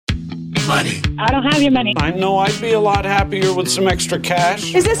money. I don't have your money. I know I'd be a lot happier with some extra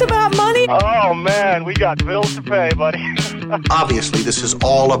cash. Is this about money? Oh, man, we got bills to pay, buddy. Obviously, this is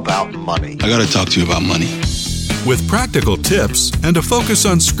all about money. I gotta talk to you about money. With practical tips and a focus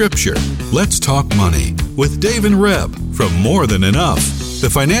on Scripture, let's talk money with Dave and Reb from More Than Enough, the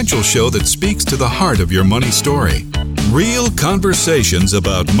financial show that speaks to the heart of your money story. Real conversations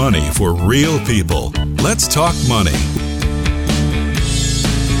about money for real people. Let's talk money.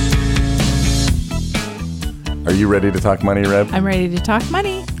 Are you ready to talk money, Reb? I'm ready to talk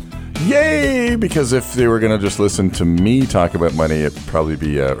money. Yay! Because if they were going to just listen to me talk about money, it'd probably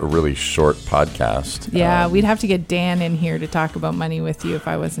be a really short podcast. Yeah, we'd have to get Dan in here to talk about money with you if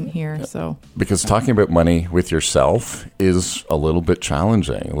I wasn't here. So because talking about money with yourself is a little bit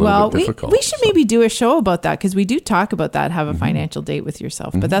challenging, a little bit difficult. We should maybe do a show about that because we do talk about that, have a financial date with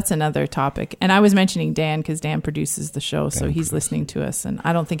yourself. But that's another topic. And I was mentioning Dan because Dan produces the show, so he's listening to us. And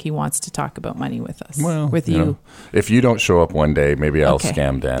I don't think he wants to talk about money with us, with you. Know, if you don't show up one day, maybe I'll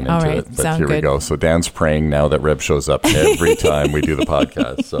scam Dan into it. But Sound here good. we go. So Dan's praying now that Reb shows up every time we do the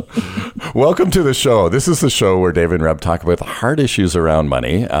podcast. So welcome to the show. This is the show where Dave and Reb talk about the hard issues around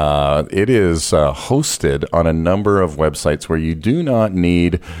money. It is hosted on a number of websites where you do not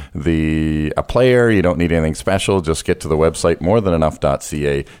need a player. You don't need anything special. Just get to the website,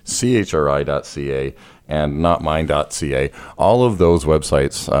 morethanenough.ca, chri.ca, and notmine.ca. All of those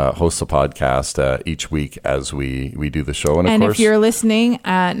websites host a podcast each week as we do the show. And of course, if you're listening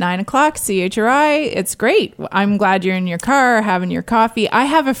at 9 o'clock, CHRI, it's great. I'm glad you're in your car having your coffee. I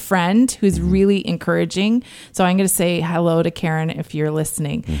have a friend who's really encouraging. So I'm going to say hello to Karen if you're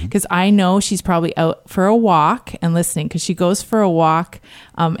listening, because I know she's probably out for a walk and listening because she goes for a walk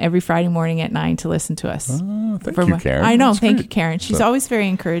every Friday morning at 9 to listen to us. Thank you, Karen. I know. That's Thank great. you, Karen. She's always very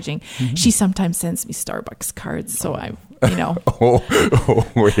encouraging. She sometimes sends me Starbucks cards. So I'm, well,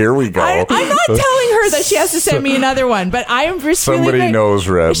 here we go. I'm not telling her that she has to send me another one, but I am just somebody really knows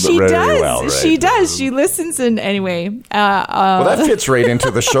Reb she very does. well. Right? She does. She listens, and anyway. Well, that fits right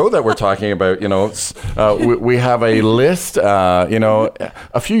into the show that we're talking about. We have a list.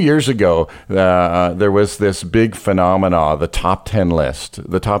 A few years ago, there was this big phenomena, the top 10 list.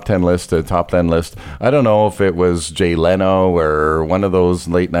 The top 10 list. I don't know if it was Jay Leno or one of those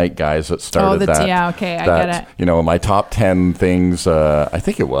late night guys that started that. Yeah, okay, I get it. My top 10 things, I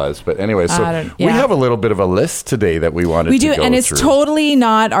think it was. But anyway, so we have a little bit of a list today that we wanted to go through. We do, and it's totally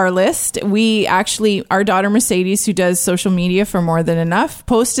not our list. We actually, our daughter Mercedes, who does social media for More Than Enough,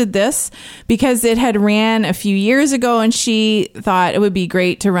 posted this because it had ran a few years ago and she thought it would be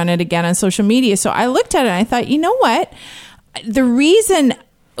great to run it again on social media. So I looked at it and I thought, you know what? The reason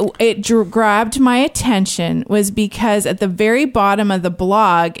it grabbed my attention was because at the very bottom of the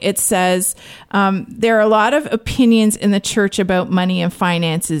blog, it says there are a lot of opinions in the church about money and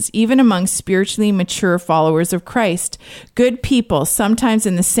finances, even among spiritually mature followers of Christ. Good people, sometimes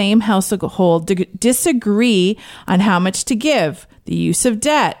in the same household, disagree on how much to give, the use of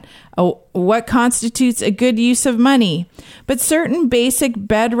debt, what constitutes a good use of money. But certain basic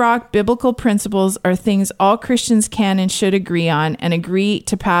bedrock biblical principles are things all Christians can and should agree on and agree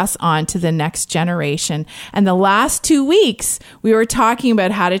to pass on to the next generation. And the last 2 weeks, we were talking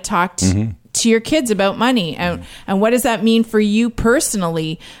about how to talk to your kids about money and what does that mean for you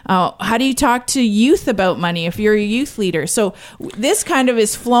personally? How do you talk to youth about money if you're a youth leader? So this kind of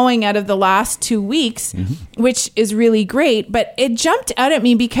is flowing out of the last 2 weeks, which is really great. But it jumped out at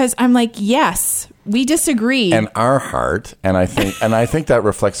me because I'm like, yes, we disagree. And our heart, and I think that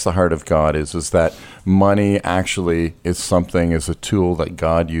reflects the heart of God is that money actually is a tool that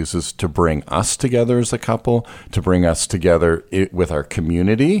God uses to bring us together as a couple, to bring us together with our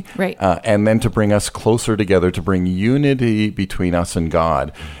community, right? And then to bring us closer together, to bring unity between us and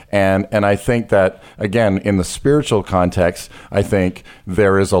God. And I think that, again, in the spiritual context, I think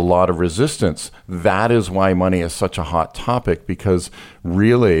there is a lot of resistance. That is why money is such a hot topic, because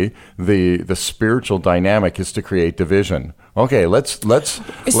really the spiritual dynamic is to create division. Okay, let's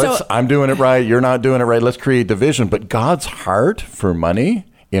I'm doing it right, you're not doing it right, let's create division. But God's heart for money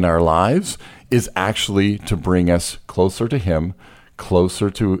in our lives is actually to bring us closer to Him, closer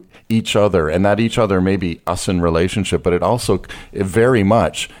to each other, and that each other may be us in relationship, but it very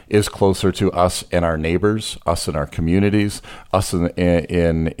much is closer to us and our neighbors, us and our communities, us in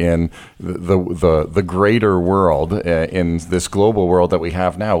the greater world, in this global world that we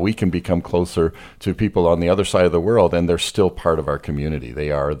have now. We can become closer to people on the other side of the world, and they're still part of our community. They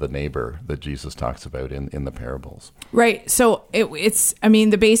are the neighbor that Jesus talks about in the parables. Right. So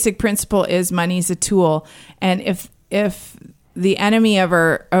the basic principle is money's a tool, and if the enemy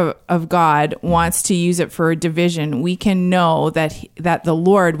of God wants to use it for division, we can know that the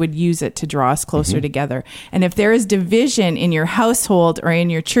Lord would use it to draw us closer together. And if there is division in your household or in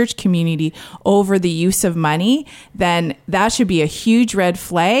your church community over the use of money, then that should be a huge red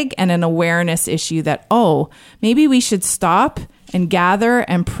flag and an awareness issue that, maybe we should stop and gather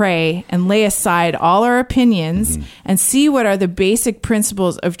and pray and lay aside all our opinions and see what are the basic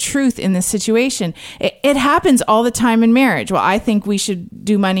principles of truth in this situation. It happens all the time in marriage. Well, I think we should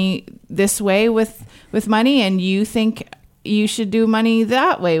do money this way with money, and you think you should do money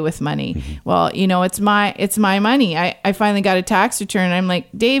that way with money. Well, it's my money. I finally got a tax return. And I'm like,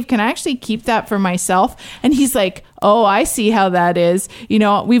 Dave, can I actually keep that for myself? And he's like, oh, I see how that is.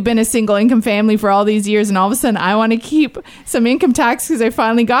 We've been a single income family for all these years, and all of a sudden I want to keep some income tax because I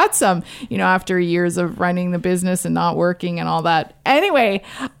finally got some, after years of running the business and not working and all that. Anyway,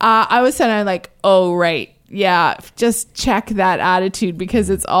 I was suddenly like, oh, right. Yeah, just check that attitude because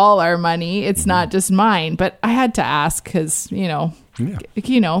it's all our money. It's not just mine. But I had to ask because,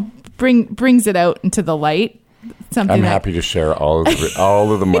 brings it out into the light. I'm happy to share all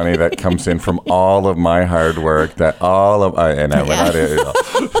of the money that comes in from all of my hard work.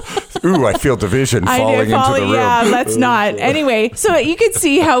 I feel division falling into the room. Yeah, let's not. Anyway, so you can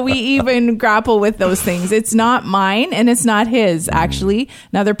see how we even grapple with those things. It's not mine and it's not his, actually.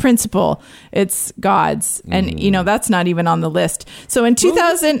 Another principle. It's God's. And, that's not even on the list. So in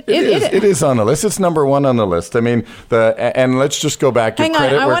 2000... It is on the list. It's number one on the list. I mean, and let's just go back to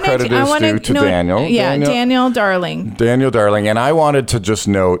credit where credit is due to Daniel. Yeah, Daniel Darling. Daniel Darling. And I wanted to just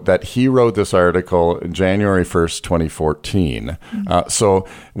note that he wrote this article January 1st, 2014. So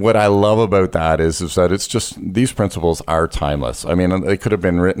what I love about that is that it's just, these principles are timeless. I mean, they could have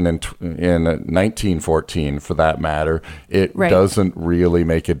been written in 1914 for that matter. It doesn't really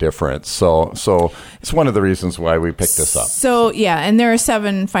make a difference. So it's one of the reasons why we picked this up. So, yeah, and there are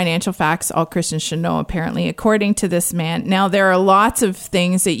 7 financial facts all Christians should know, apparently, according to this man. Now, there are lots of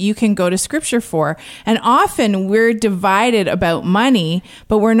things that you can go to scripture for. And often we're divided about money,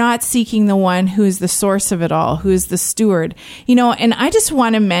 but we're not seeking the one who is the source of it all, who is the steward. And I just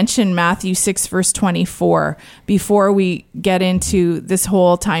want to mention Matthew 6, verse 24, before we get into this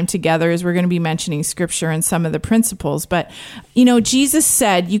whole time together, as we're going to be mentioning scripture and some of the principles. But, Jesus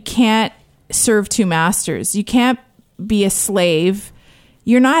said you can't serve 2 masters. You can't be a slave.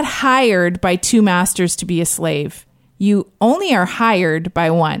 You're not hired by 2 masters to be a slave. You only are hired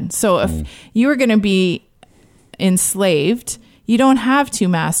by one. So if you are going to be enslaved, you don't have 2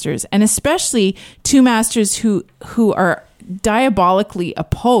 masters, and especially 2 masters who are diabolically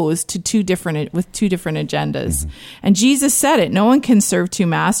opposed to two different agendas. And Jesus said it, no one can serve 2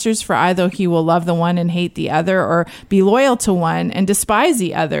 masters, for either he will love the one and hate the other, or be loyal to one and despise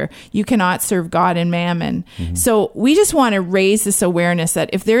the other. You cannot serve God and mammon. So we just want to raise this awareness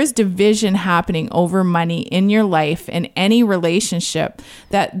that if there is division happening over money in your life, in any relationship,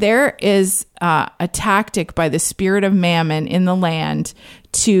 that there is a tactic by the spirit of mammon in the land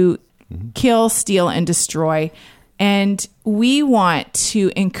to kill, steal, and destroy. And we want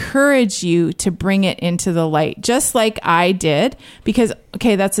to encourage you to bring it into the light, just like I did, because,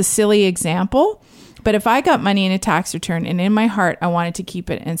 okay, that's a silly example. But if I got money in a tax return and in my heart, I wanted to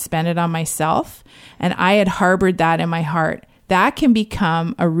keep it and spend it on myself, and I had harbored that in my heart, that can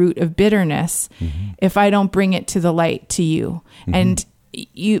become a root of bitterness if I don't bring it to the light to you. And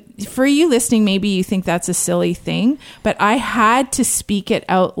for you listening, maybe you think that's a silly thing, but I had to speak it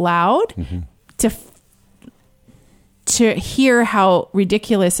out loud to hear how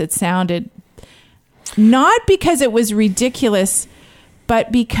ridiculous it sounded. Not because it was ridiculous, but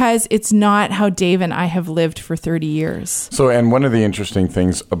because it's not how Dave and I have lived for 30 years. So, and one of the interesting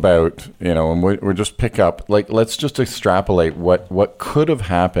things about, and we'll just pick up, let's just extrapolate what could have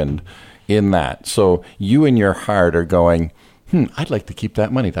happened in that. So you in your heart are going, I'd like to keep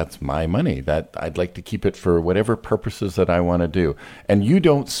that money. That's my money. That I'd like to keep it for whatever purposes that I want to do. And you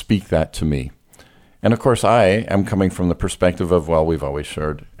don't speak that to me. And of course, I am coming from the perspective of, well, we've always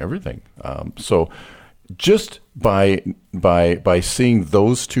shared everything. So just by seeing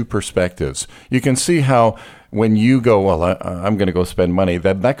those two perspectives, you can see how when you go, well, I'm going to go spend money,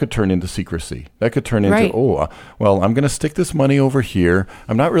 that could turn into secrecy. That could turn into, well, I'm going to stick this money over here.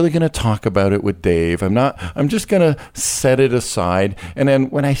 I'm not really going to talk about it with Dave. I'm just going to set it aside. And then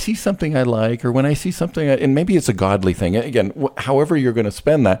when I see something I like, or when I see something, and maybe it's a godly thing, again, however you're going to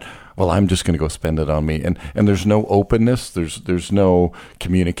spend that, well, I'm just going to go spend it on me. And there's no openness. There's no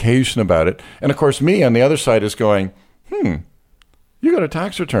communication about it. And of course, me on the other side is going, you got a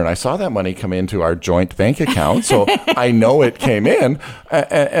tax return. I saw that money come into our joint bank account, so I know it came in.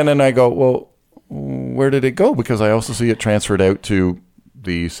 And then I go, well, where did it go? Because I also see it transferred out to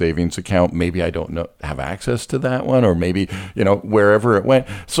the savings account. Maybe I don't have access to that one, or maybe, wherever it went.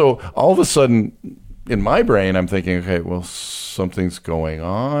 So all of a sudden in my brain, I'm thinking, okay, well, something's going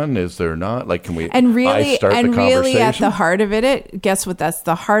on. Is there not? Like, can we start the conversation? Really at the heart of it, guess what? That's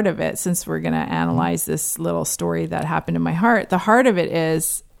the heart of it. Since we're going to analyze this little story that happened in my heart, the heart of it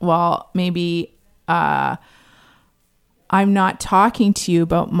is, well, maybe, I'm not talking to you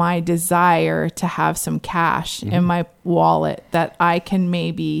about my desire to have some cash in my wallet that I can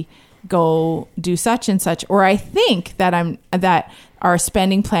maybe go do such and such, or I think that our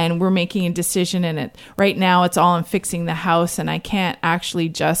spending plan, we're making a decision in it right now. It's all in fixing the house, and I can't actually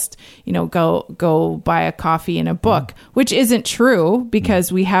just, go buy a coffee and a book, which isn't true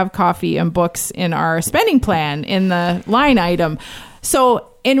because we have coffee and books in our spending plan in the line item. So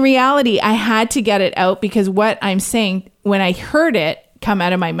in reality, I had to get it out because what I'm saying, when I heard it come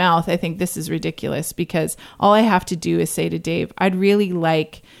out of my mouth, I think this is ridiculous, because all I have to do is say to Dave, I'd really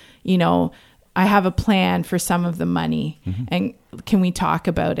like, I have a plan for some of the money, and can we talk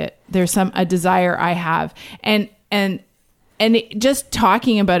about it? There's a desire I have, and just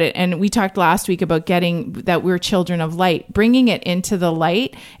talking about it. And we talked last week about getting that we're children of light. Bringing it into the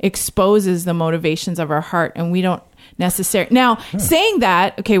light exposes the motivations of our heart, and we don't necessarily. Now, saying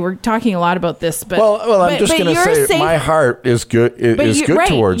that, okay, we're talking a lot about this, but I'm just going to say my heart is good. Is good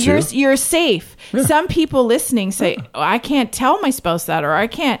towards you. You're safe. Yeah. Some people listening say, oh, I can't tell my spouse that, or I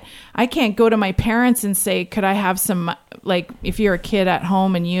can't go to my parents and say, could I have some, like if you're a kid at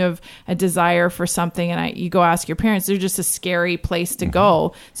home and you have a desire for something and you go ask your parents, they're just a scary place to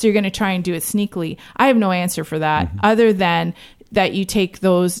go. So you're going to try and do it sneakily. I have no answer for that other than that you take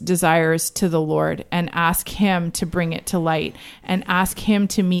those desires to the Lord and ask him to bring it to light and ask him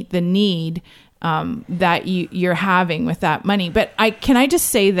to meet the need that you're having with that money. But can I just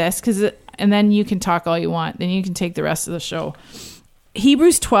say this, and then you can talk all you want. Then you can take the rest of the show.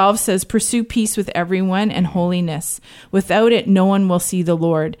 Hebrews 12 says, pursue peace with everyone and holiness. Without it, no one will see the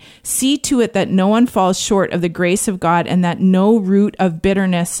Lord. See to it that no one falls short of the grace of God, and that no root of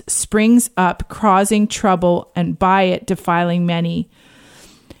bitterness springs up, causing trouble, and by it defiling many.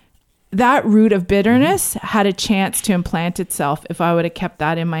 That root of bitterness had a chance to implant itself if I would have kept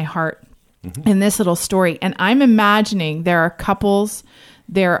that in my heart in this little story. And I'm imagining there are couples,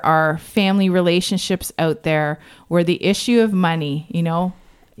 there are family relationships out there where the issue of money,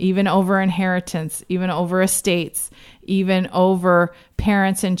 even over inheritance, even over estates, even over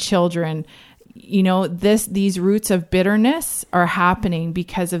parents and children, these roots of bitterness are happening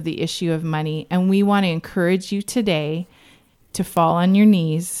because of the issue of money. And we want to encourage you today to fall on your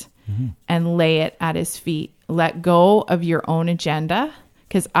knees and lay it at his feet. Let go of your own agenda,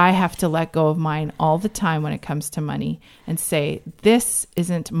 because I have to let go of mine all the time when it comes to money, and say, this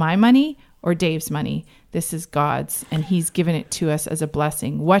isn't my money or Dave's money. This is God's, and he's given it to us as a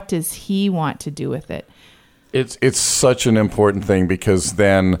blessing. What does he want to do with it? It's such an important thing, because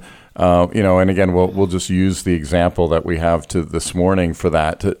then, and again, we'll just use the example that we have to this morning for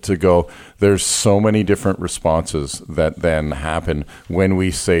that to go, there's so many different responses that then happen when we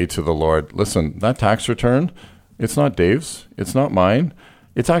say to the Lord, listen, that tax return, it's not Dave's, it's not mine.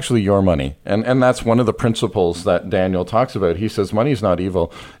 It's actually your money. And that's one of the principles that Daniel talks about. He says money is not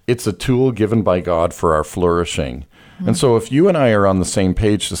evil. It's a tool given by God for our flourishing. And so if you and I are on the same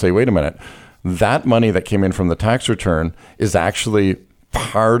page to say, wait a minute, that money that came in from the tax return is actually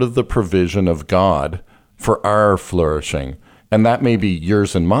part of the provision of God for our flourishing. And that may be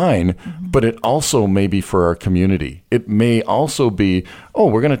yours and mine, but it also may be for our community. It may also be,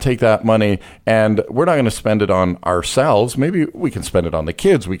 we're going to take that money and we're not going to spend it on ourselves. Maybe we can spend it on the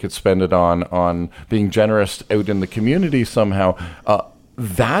kids. We could spend it on being generous out in the community somehow.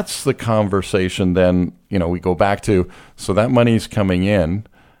 That's the conversation then, we go back to, so that money's coming in,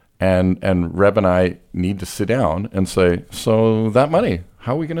 and Reb and I need to sit down and say, so that money,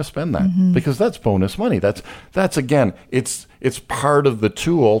 how are we going to spend that? Because that's bonus money. That's again, it's part of the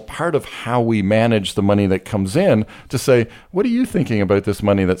tool, part of how we manage the money that comes in, to say, what are you thinking about this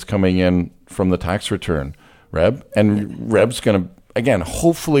money that's coming in from the tax return, Reb? And Reb's going to, again,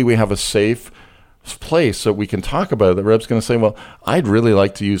 hopefully we have a safe place so we can talk about it, that Reb's going to say, well, I'd really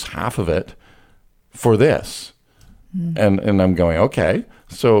like to use half of it for this. And I'm going, okay,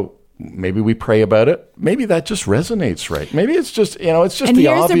 so maybe we pray about it. Maybe that just resonates, right? Maybe it's just, it's just the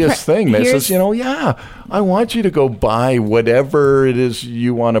obvious thing that says, I want you to go buy whatever it is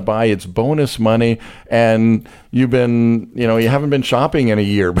you want to buy. It's bonus money. And you've been, you haven't been shopping in a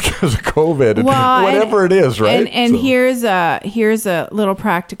year because of COVID, whatever it is, right? And here's a little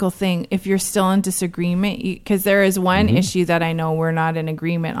practical thing. If you're still in disagreement, because there is one issue that I know we're not in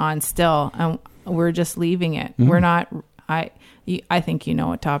agreement on still. we're just leaving it. We're not. I think you know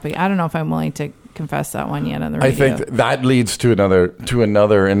what topic. I don't know if I'm willing to confess that one yet on the radio. I think that leads to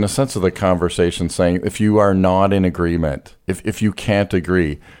another in the sense of the conversation, saying if you are not in agreement, if you can't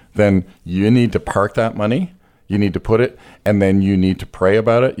agree, then you need to park that money. You need to put it, and then you need to pray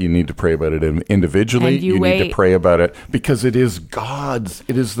about it. You need to pray about it individually. And you need wait. to pray about it because it is God's.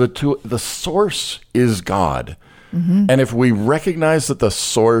 It is the source is God. And if we recognize that the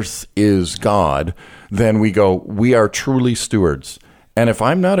source is God, then we go, we are truly stewards. And if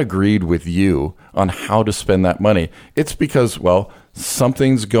I'm not agreed with you on how to spend that money, it's because, well,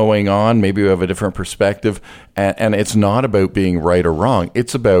 something's going on. Maybe we have a different perspective. And it's not about being right or wrong.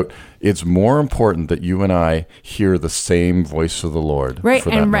 It's more important that you and I hear the same voice of the Lord. Right. For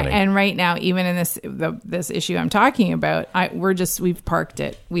that money. And right now, even in this issue I'm talking about, we've parked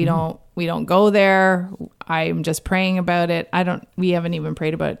it. We don't go there. I'm just praying about it. We haven't even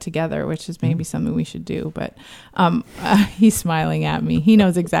prayed about it together, which is maybe something we should do, but he's smiling at me. He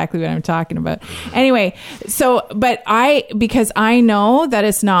knows exactly what I'm talking about. Anyway, because I know that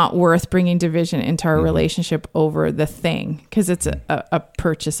it's not worth bringing division into our relationship over the thing, because it's a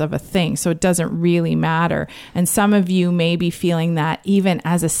purchase of a thing. So it doesn't really matter. And some of you may be feeling that even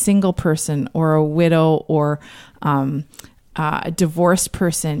as a single person or a widow or a divorced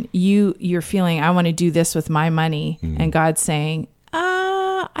person, you're feeling, I want to do this with my money. And God's saying,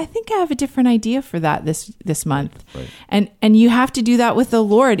 I think I have a different idea for that this month. Right. And you have to do that with the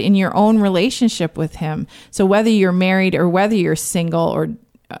Lord in your own relationship with him. So whether you're married or whether you're single or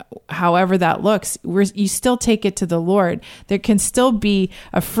however that looks, you still take it to the Lord. There can still be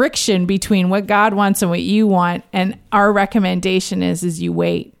a friction between what God wants and what you want. And our recommendation is you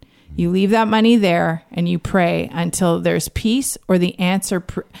wait. You leave that money there and you pray until there's peace or the answer,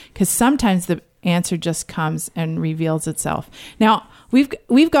 because sometimes the answer just comes and reveals itself. Now,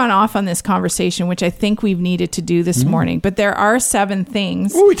 we've gone off on this conversation, which I think we've needed to do this morning, but there are 7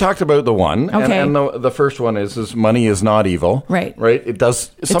 things. Well, we talked about the one, okay. and the first one is money is not evil. Right. It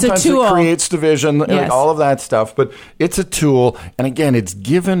does, sometimes it creates division, yes. like all of that stuff, but it's a tool, and again, it's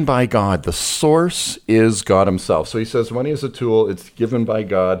given by God. The source is God himself. So he says money is a tool, it's given by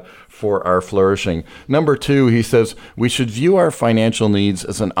God for our flourishing. Number 2, he says we should view our financial needs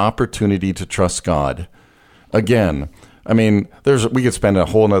as an opportunity to trust God. Again, I mean, we could spend a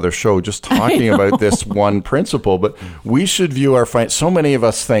whole nother show just talking about this one principle, but we should view our so many of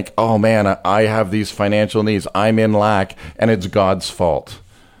us think, oh man, I have these financial needs, I'm in lack, and it's God's fault.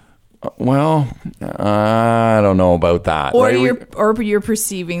 Well, I don't know about that. Or right? you're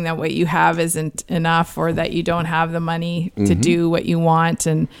perceiving that what you have isn't enough, or that you don't have the money to do what you want,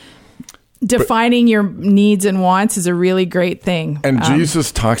 and defining your needs and wants is a really great thing. And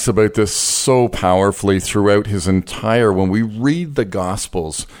Jesus talks about this so powerfully throughout his entire, when we read the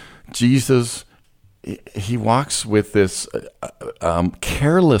Gospels, Jesus, he walks with this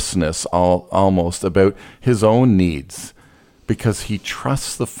carelessness almost about his own needs, because he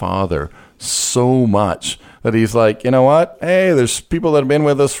trusts the Father so much that he's like, you know what? Hey, there's people that have been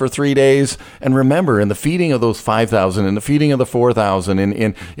with us for 3 days. And remember, in the feeding of those 5,000, in the feeding of the 4,000,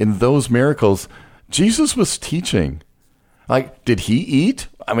 in those miracles, Jesus was teaching. Like, did he eat?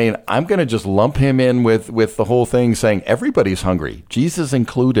 I mean, I'm going to just lump him in with the whole thing, saying everybody's hungry, Jesus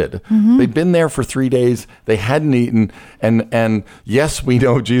included. They'd been there for 3 days. They hadn't eaten. And yes, we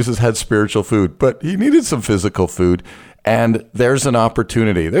know Jesus had spiritual food, but he needed some physical food. And there's an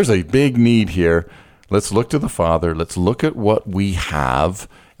opportunity. There's a big need here. Let's look to the Father. Let's look at what we have.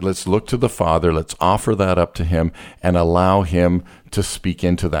 Let's look to the Father. Let's offer that up to him and allow him to speak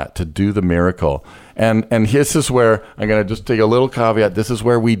into that, to do the miracle. And this is where I'm going to just take a little caveat. This is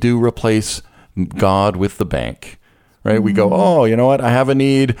where we do replace God with the bank. Right? We go, oh, you know what? I have a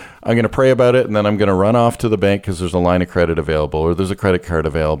need. I'm going to pray about it, and then I'm going to run off to the bank because there's a line of credit available or there's a credit card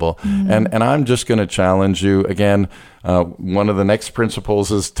available. And I'm just going to challenge you. Again, one of the next principles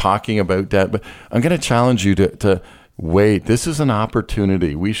is talking about debt, but I'm going to challenge you to wait. This is an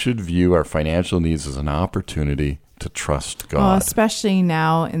opportunity. We should view our financial needs as an opportunity to trust God. Well, especially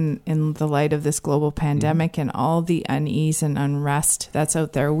now in the light of this global pandemic and all the unease and unrest that's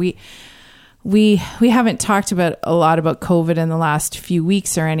out there. We haven't talked a lot about COVID in the last few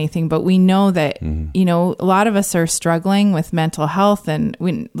weeks or anything, but we know that, you know, a lot of us are struggling with mental health. And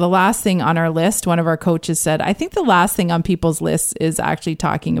the last thing on our list, one of our coaches said, I think the last thing on people's lists is actually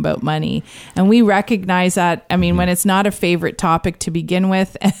talking about money. And we recognize that. I mean, when it's not a favorite topic to begin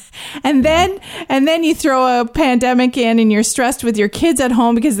with, and then you throw a pandemic in and you're stressed with your kids at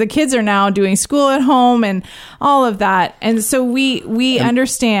home because the kids are now doing school at home and all of that. And so we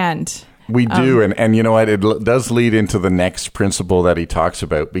understand. We do. And you know what? It does lead into the next principle that he talks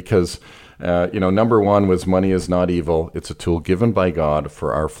about, because Number one was money is not evil. It's a tool given by God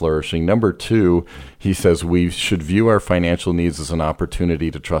for our flourishing. Number two, he says we should view our financial needs as an opportunity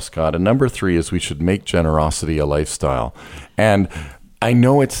to trust God. And number three is we should make generosity a lifestyle. And I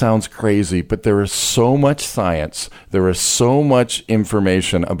know it sounds crazy, but there is so much science, there is so much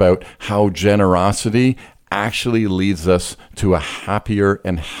information about how generosity actually leads us to a happier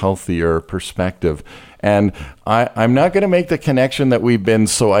and healthier perspective. And I'm not going to make the connection that we've been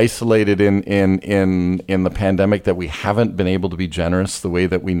so isolated in the pandemic that we haven't been able to be generous the way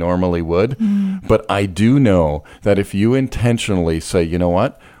that we normally would. But I do know that if you intentionally say, you know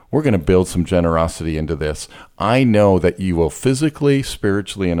what, we're going to build some generosity into this, I know that you will physically,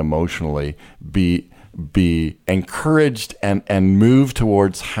 spiritually, and emotionally be encouraged and move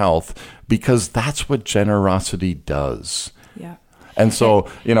towards health, because that's what generosity does. Yeah. And so,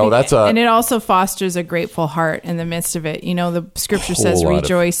 and it also fosters a grateful heart in the midst of it. The scripture says,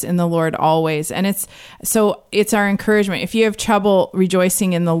 rejoice in the Lord always. And it's our encouragement. If you have trouble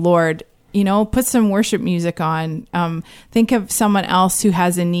rejoicing in the Lord, put some worship music on. Think of someone else who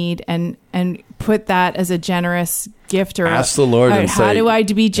has a need and put that as a generous gift, or ask the Lord and how say, do I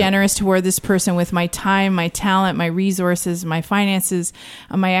be generous toward this person with my time, my talent, my resources, my finances,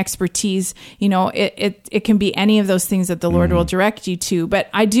 my expertise. It can be any of those things that the Lord will direct you to. But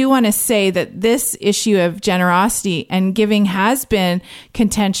I do want to say that this issue of generosity and giving has been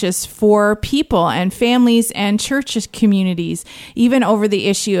contentious for people and families and church communities, even over the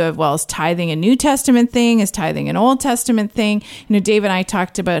issue of, is tithing a New Testament thing? Is tithing an Old Testament thing? Dave and I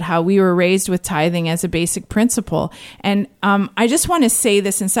talked about how we were raised with tithing as a basic principle. And I just want to say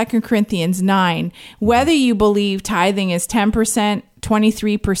this in 2 Corinthians 9, whether you believe tithing is 10%,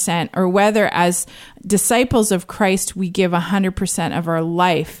 23%, or whether as disciples of Christ, we give 100% of our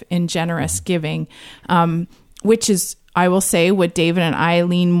life in generous giving, which is, I will say, what David and I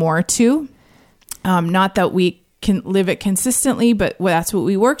lean more to. Not that we can live it consistently, but that's what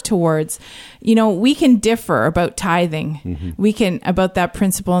we work towards. We can differ about tithing. We can about that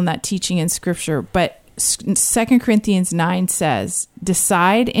principle and that teaching in scripture, but 2 Corinthians 9 says,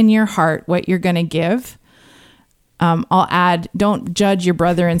 decide in your heart what you're going to give. I'll add, don't judge your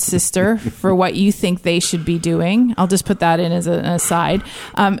brother and sister for what you think they should be doing. I'll just put that in as an aside.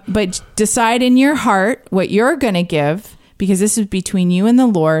 But decide in your heart what you're going to give, because this is between you and the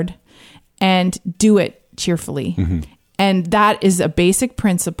Lord, and do it cheerfully. And that is a basic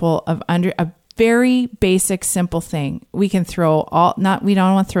principle of a very basic, simple thing. We can throw we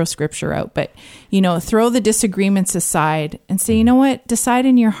don't want to throw scripture out, but, throw the disagreements aside and say, you know what, decide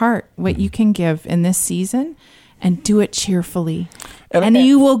in your heart what you can give in this season and do it cheerfully. And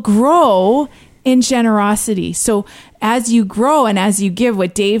you will grow in generosity. So as you grow and as you give,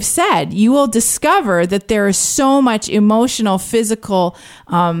 what Dave said, you will discover that there is so much emotional, physical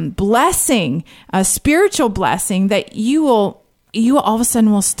blessing, spiritual blessing, that you all of a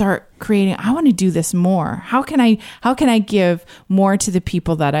sudden will start creating, I want to do this more. How can I give more to the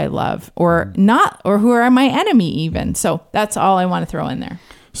people that I love, or not, or who are my enemy even? So that's all I want to throw in there.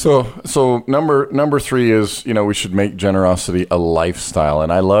 So number three is, we should make generosity a lifestyle.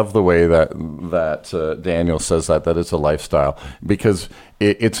 And I love the way that Daniel says that it's a lifestyle, because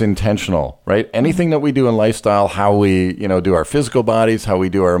it's intentional, right? Anything that we do in lifestyle, how we, do our physical bodies, how we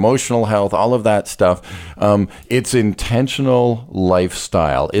do our emotional health, all of that stuff, it's intentional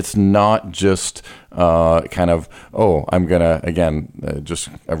lifestyle. It's not just I'm going to, again,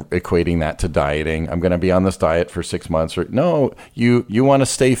 just equating that to dieting. I'm going to be on this diet for 6 months. No, you want to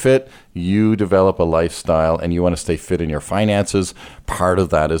stay fit, you develop a lifestyle, and you want to stay fit in your finances. Part of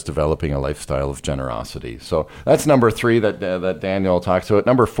that is developing a lifestyle of generosity. So that's number three that Daniel talks about.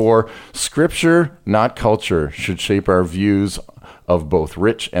 Number four, scripture, not culture, should shape our views of both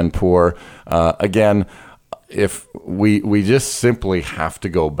rich and poor. Again, if we just simply have to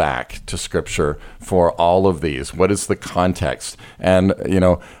go back to scripture for all of these. What is the context? And,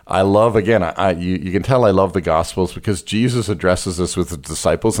 I love, again, you can tell I love the Gospels, because Jesus addresses this with the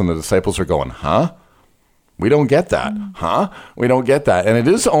disciples, and the disciples are going, huh? We don't get that. Huh? We don't get that. And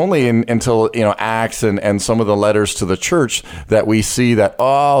it is only until, Acts and some of the letters to the church that we see that,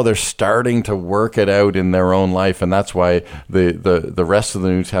 they're starting to work it out in their own life. And that's why the rest of the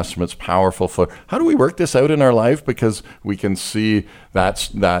New Testament's powerful for how do we work this out in our life? Because we can see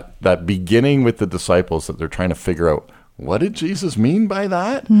that beginning with the disciples, that they're trying to figure out, what did Jesus mean by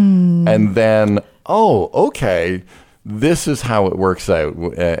that? And then, okay, this is how it works out.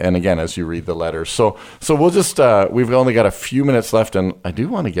 And again, as you read the letters. So we'll just, we've only got a few minutes left, and I do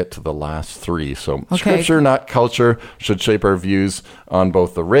want to get to the last three. So okay. Scripture, not culture, should shape our views on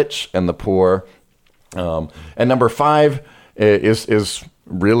both the rich and the poor. And number five is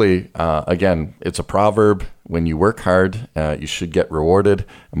really, again, it's a proverb. When you work hard, you should get rewarded.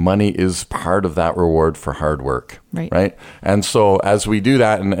 Money is part of that reward for hard work, right? And so as we do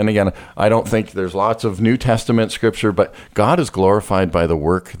that, and again, I don't think there's lots of New Testament scripture, but God is glorified by the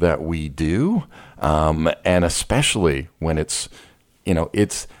work that we do, and especially when it's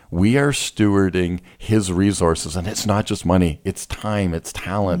we are stewarding his resources, and it's not just money, it's time, it's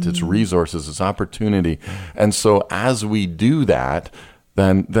talent, it's resources, it's opportunity. And so as we do that,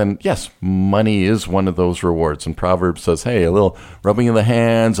 then yes, money is one of those rewards. And Proverbs says, hey, a little rubbing of the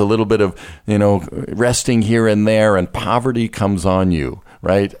hands, a little bit of, resting here and there, and poverty comes on you,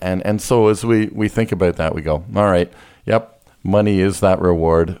 right? And so as we think about that, we go, all right, yep, money is that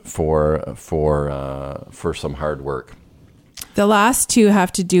reward for some hard work. The last two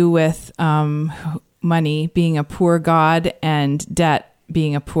have to do with money being a poor god and debt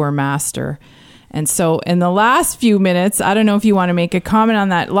being a poor master. And so in the last few minutes, I don't know if you want to make a comment on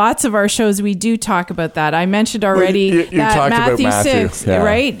that. Lots of our shows, we do talk about that. I mentioned already you that Matthew 6,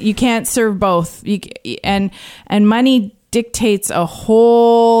 right? You can't serve both. And money dictates a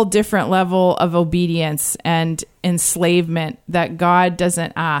whole different level of obedience and enslavement that God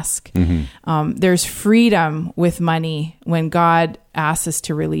doesn't ask. There's freedom with money when God asks us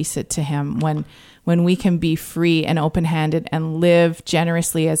to release it to him, when we can be free and open-handed and live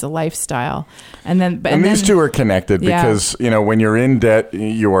generously as a lifestyle. And these two are connected because, when you're in debt,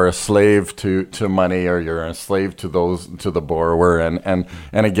 you are a slave to money, or you're a slave to the borrower. And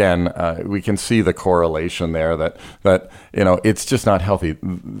again, we can see the correlation there that it's just not healthy.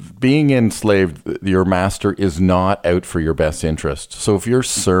 Being enslaved, your master is not out for your best interest. So if you're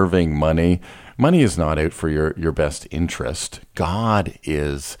serving money is not out for your best interest. God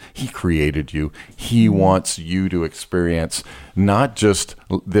is. He created you. He wants you to experience not just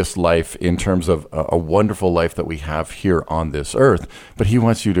this life in terms of a wonderful life that we have here on this earth, but he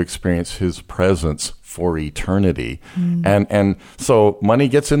wants you to experience his presence for eternity. And so money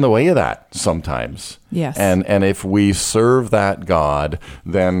gets in the way of that sometimes. Yes. And if we serve that God,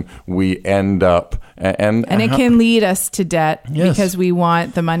 then we end up and it can lead us to debt. Yes. Because we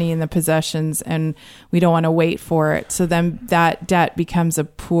want the money and the possessions and we don't want to wait for it. So then that debt becomes a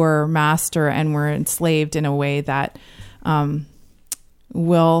poor master and we're enslaved in a way that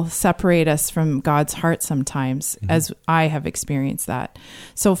will separate us from God's heart sometimes, as I have experienced that.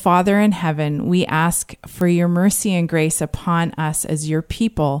 So Father in heaven, we ask for your mercy and grace upon us as your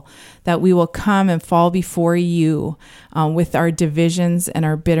people, that we will come and fall before you with our divisions and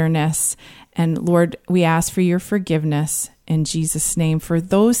our bitterness. And Lord, we ask for your forgiveness in Jesus' name for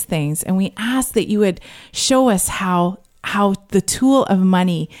those things. And we ask that you would show us how the tool of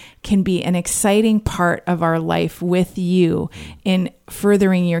money can be an exciting part of our life with you in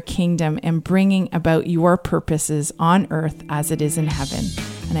furthering your kingdom and bringing about your purposes on earth as it is in heaven.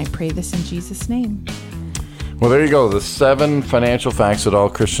 And I pray this in Jesus' name. Well, there you go. The 7 financial facts that all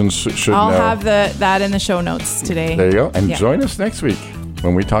Christians should know. I'll have that in the show notes today. There you go. And join us next week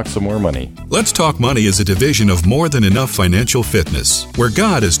when we talk some more money. Let's Talk Money is a division of More Than Enough Financial Fitness, where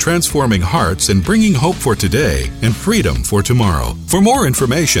God is transforming hearts and bringing hope for today and freedom for tomorrow. For more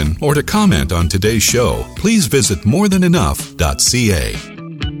information or to comment on today's show, please visit morethanenough.ca.